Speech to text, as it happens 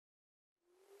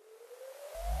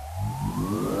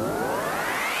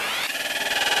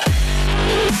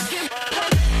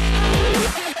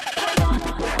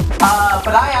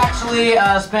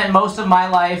actually spent most of my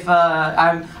life,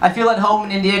 I feel at home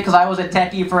in India because I was a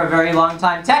techie for a very long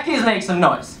time. Techies, make some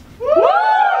noise.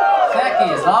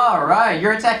 Techies, alright.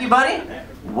 You're a techie, buddy?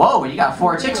 Whoa, you got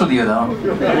 4 chicks with you though.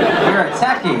 You're a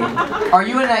techie. Are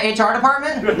you in the HR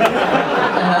department? You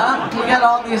got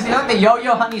all these, you like the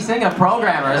Yo-Yo Honey Singh of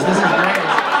programmers. This is great.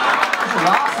 This is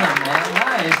awesome, man.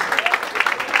 Nice.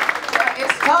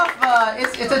 It's tough,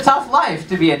 it's a tough life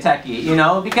to be a techie, you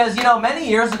know, because, you know, many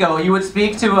years ago you would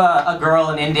speak to a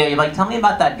girl in India, you're like, tell me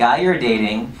about that guy you're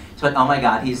dating. She's like, oh my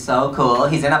god, he's so cool,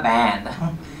 he's in a band.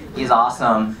 He's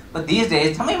awesome. But these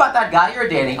days, tell me about that guy you're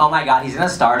dating. Oh my god, he's in a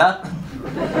startup.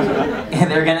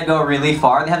 And they're gonna go really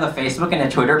far. They have a Facebook and a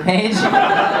Twitter page.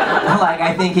 Like,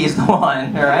 I think he's the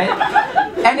one, right?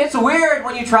 And it's weird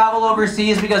when you travel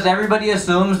overseas because everybody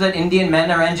assumes that Indian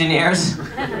men are engineers.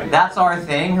 That's our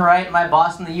thing, right? My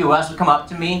boss in the US would come up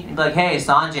to me and be like, hey,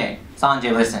 Sanjay,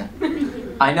 listen.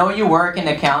 I know you work in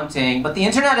accounting, but the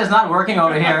internet is not working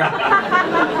over here.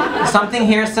 Something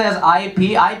here says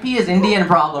IP. IP is Indian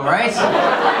problem, right?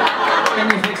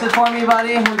 Can you fix it for me,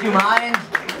 buddy? Would you mind?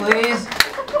 Please?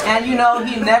 And you know,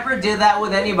 he never did that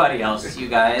with anybody else, you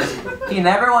guys. He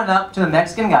never went up to the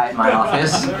Mexican guy in my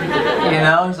office. You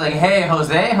know, he's like, hey,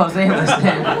 Jose,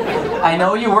 listen. I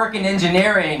know you work in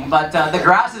engineering, but the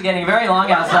grass is getting very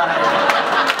long outside.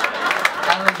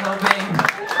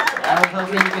 I was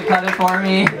hoping you could cut it for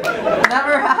me. It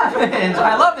never happens.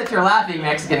 I love that you're laughing,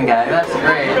 Mexican guy. That's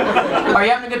great. Are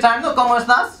you having a good time? No, ¿cómo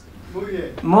estás?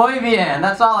 Muy bien.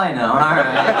 That's all I know. All right.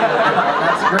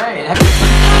 That's great.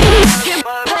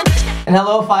 And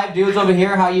hello, 5 dudes over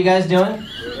here. How you guys doing?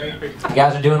 You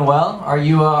guys are doing well? Are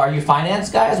you finance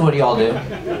guys? What do you all do?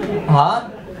 Huh?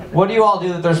 What do you all do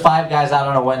that there's 5 guys out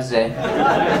on a Wednesday?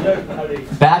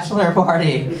 Bachelor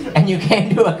party. And you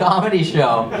came to a comedy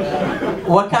show.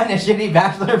 What kind of shitty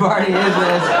bachelor party is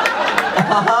this?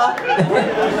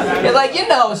 You're like, you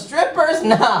know, strippers?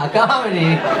 Nah,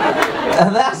 comedy.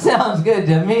 That sounds good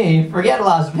to me. Forget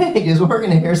Las Vegas. We're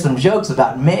going to hear some jokes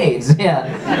about maids. Yeah.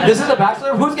 This is a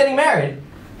bachelor? Who's getting married?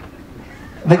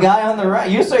 The guy on the right.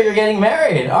 You, sir, you're getting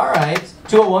married. All right.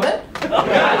 To a woman?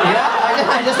 Yeah,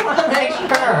 I just want to make sure,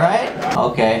 right?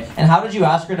 Okay. And how did you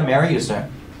ask her to marry you, sir?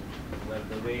 Well,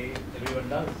 the way everyone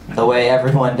does. The way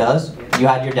everyone does? You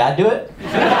had your dad do it?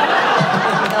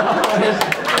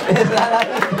 Is that how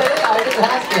you did it? I was just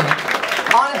asking.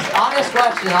 Honest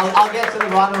question. I'll get to the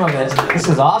bottom of it. This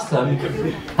is awesome.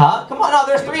 Huh? Come on, no,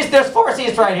 there's 4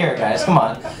 seats right here, guys. Come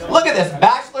on. Look at this.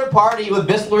 Bachelor party with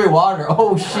Bisleri water.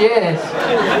 Oh, shit.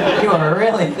 You are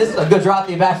really... This is a good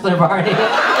Gujarati bachelor party.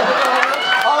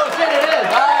 Oh, shit, it is.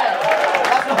 All right.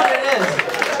 That's what it is.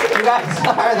 You guys,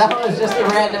 sorry, that was just a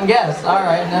random guess. All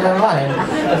right, never mind.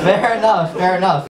 Fair enough, fair enough.